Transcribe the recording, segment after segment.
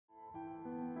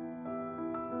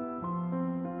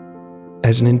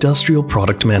As an industrial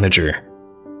product manager,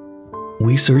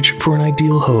 we search for an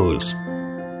ideal hose,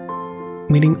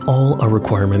 meeting all our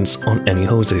requirements on any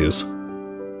hoses: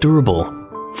 durable,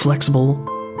 flexible,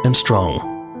 and strong.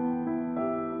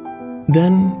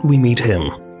 Then we meet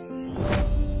him,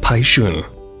 Paishun,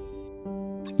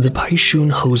 the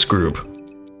Paishun Hose Group,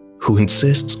 who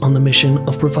insists on the mission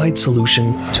of provide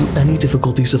solution to any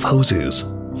difficulties of hoses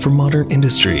for modern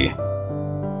industry.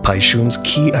 Paishun's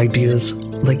key ideas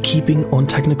like keeping on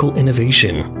technical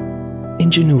innovation,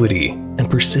 ingenuity, and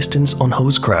persistence on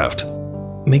hosecraft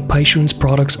make Paishun's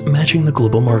products matching the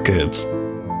global markets.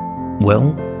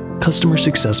 Well, customer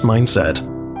success mindset.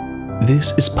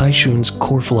 This is Paishun's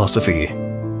core philosophy.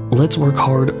 Let's work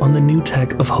hard on the new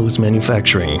tech of hose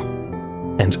manufacturing,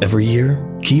 and every year,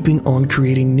 keeping on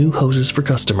creating new hoses for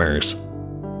customers.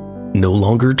 No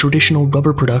longer traditional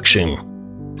rubber production,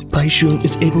 Paishun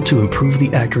is able to improve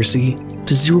the accuracy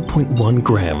to 0.1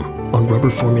 gram on rubber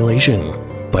formulation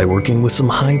by working with some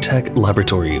high-tech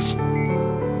laboratories.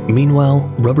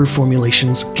 Meanwhile, rubber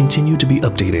formulations continue to be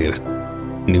updated,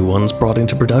 new ones brought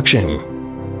into production.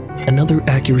 Another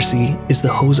accuracy is the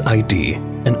hose ID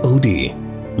and OD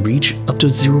reach up to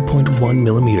 0.1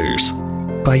 millimeters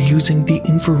by using the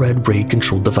infrared ray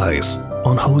controlled device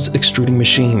on hose extruding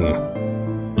machine.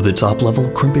 The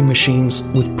top-level crimping machines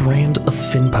with brand of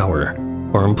fin power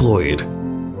are employed,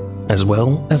 as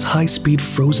well as high-speed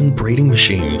frozen braiding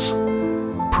machines.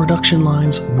 Production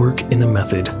lines work in a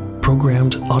method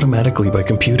programmed automatically by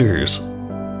computers.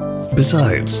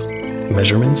 Besides,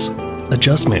 measurements,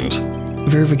 adjustment,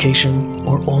 verification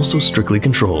are also strictly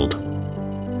controlled.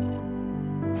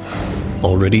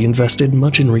 Already invested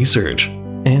much in research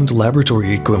and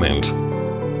laboratory equipment,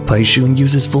 Paishun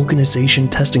uses vulcanization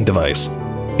testing device,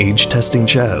 age testing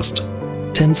chest,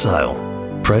 tensile,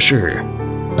 pressure,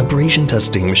 abrasion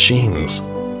testing machines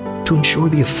to ensure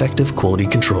the effective quality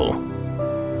control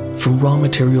from raw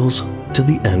materials to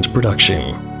the end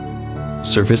production.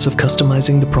 Service of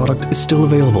customizing the product is still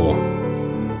available.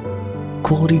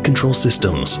 Quality control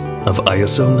systems of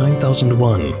ISO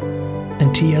 9001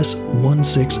 and TS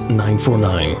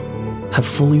 16949 have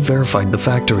fully verified the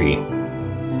factory.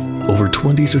 Over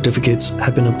 20 certificates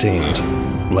have been obtained,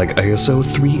 like ISO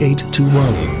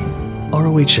 3821,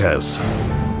 ROHS,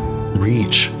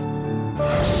 REACH,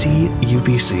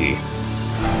 CUPC,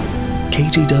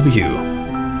 KTW,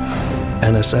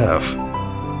 NSF.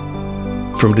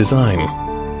 From design,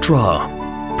 draw,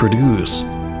 produce,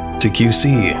 to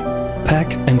QC,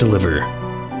 pack and deliver.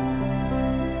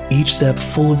 Each step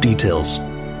full of details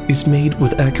is made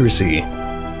with accuracy.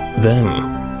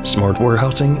 Then, smart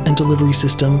warehousing and delivery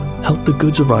system help the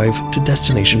goods arrive to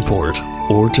destination port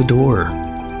or to door.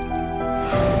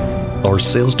 Our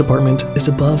sales department is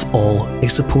above all a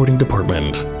supporting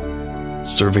department,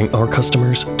 serving our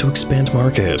customers to expand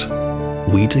market.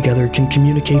 We together can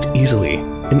communicate easily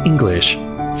in English,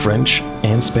 French,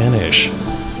 and Spanish.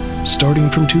 Starting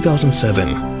from 2007,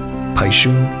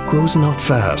 Paishun grows not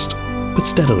fast, but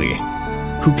steadily,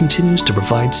 who continues to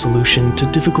provide solution to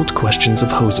difficult questions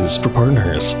of hoses for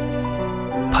partners.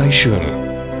 Paishun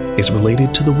is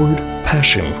related to the word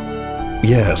passion.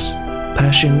 Yes,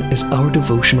 passion is our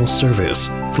devotional service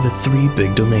for the three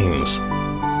big domains: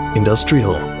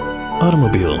 industrial,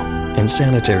 automobile, and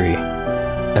sanitary.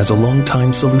 As a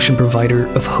long-time solution provider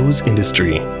of hose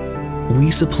industry,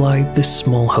 we supply this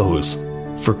small hose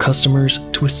for customers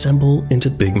to assemble into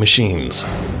big machines.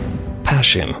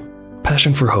 Passion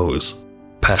for hose,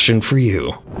 passion for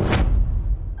you.